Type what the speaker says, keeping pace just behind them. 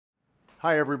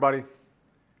Hi, everybody.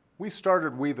 We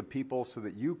started We the People so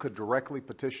that you could directly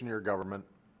petition your government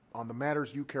on the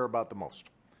matters you care about the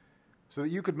most, so that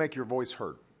you could make your voice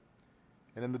heard.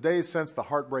 And in the days since the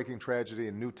heartbreaking tragedy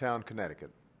in Newtown,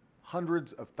 Connecticut,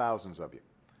 hundreds of thousands of you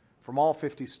from all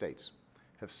 50 states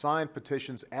have signed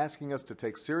petitions asking us to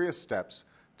take serious steps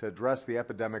to address the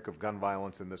epidemic of gun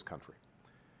violence in this country.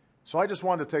 So I just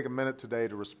wanted to take a minute today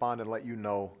to respond and let you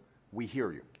know we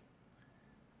hear you.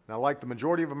 Now, like the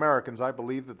majority of Americans, I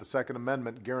believe that the Second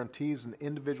Amendment guarantees an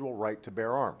individual right to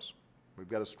bear arms. We've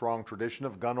got a strong tradition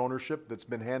of gun ownership that's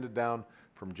been handed down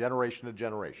from generation to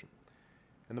generation.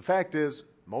 And the fact is,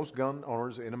 most gun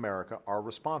owners in America are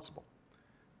responsible.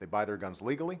 They buy their guns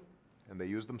legally, and they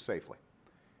use them safely.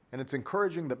 And it's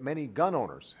encouraging that many gun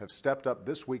owners have stepped up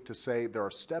this week to say there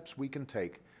are steps we can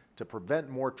take to prevent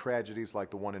more tragedies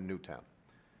like the one in Newtown.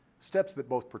 Steps that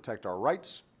both protect our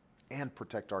rights and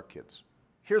protect our kids.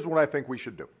 Here's what I think we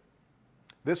should do.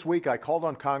 This week, I called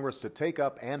on Congress to take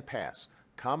up and pass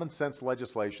common sense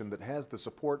legislation that has the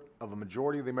support of a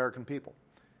majority of the American people,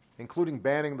 including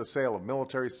banning the sale of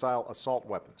military-style assault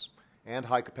weapons and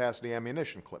high-capacity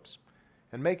ammunition clips,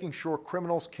 and making sure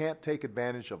criminals can't take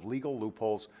advantage of legal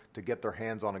loopholes to get their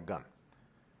hands on a gun.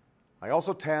 I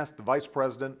also tasked the Vice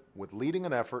President with leading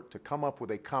an effort to come up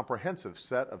with a comprehensive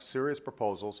set of serious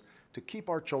proposals to keep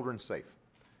our children safe,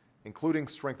 including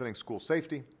strengthening school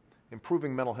safety,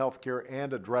 improving mental health care,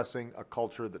 and addressing a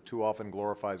culture that too often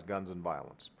glorifies guns and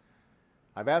violence.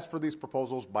 I've asked for these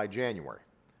proposals by January,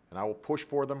 and I will push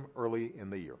for them early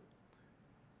in the year.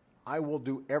 I will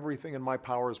do everything in my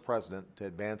power as president to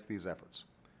advance these efforts,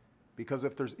 because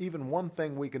if there's even one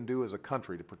thing we can do as a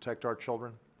country to protect our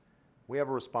children, we have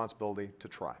a responsibility to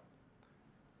try.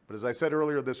 But as I said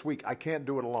earlier this week, I can't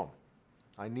do it alone.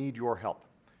 I need your help.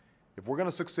 If we're going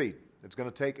to succeed, it's going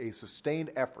to take a sustained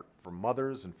effort from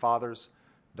mothers and fathers,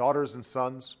 daughters and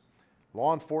sons,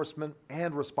 law enforcement,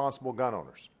 and responsible gun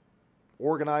owners,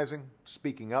 organizing,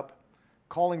 speaking up,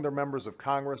 calling their members of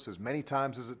Congress as many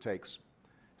times as it takes,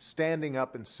 standing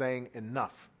up and saying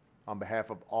enough on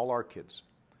behalf of all our kids.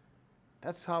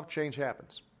 That's how change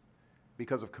happens,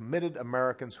 because of committed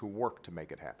Americans who work to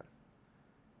make it happen,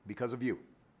 because of you.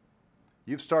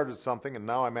 You've started something, and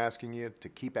now I'm asking you to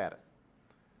keep at it.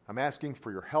 I'm asking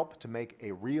for your help to make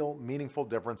a real, meaningful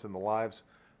difference in the lives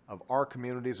of our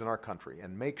communities and our country,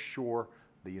 and make sure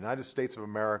the United States of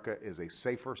America is a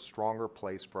safer, stronger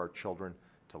place for our children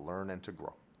to learn and to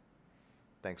grow.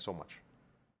 Thanks so much.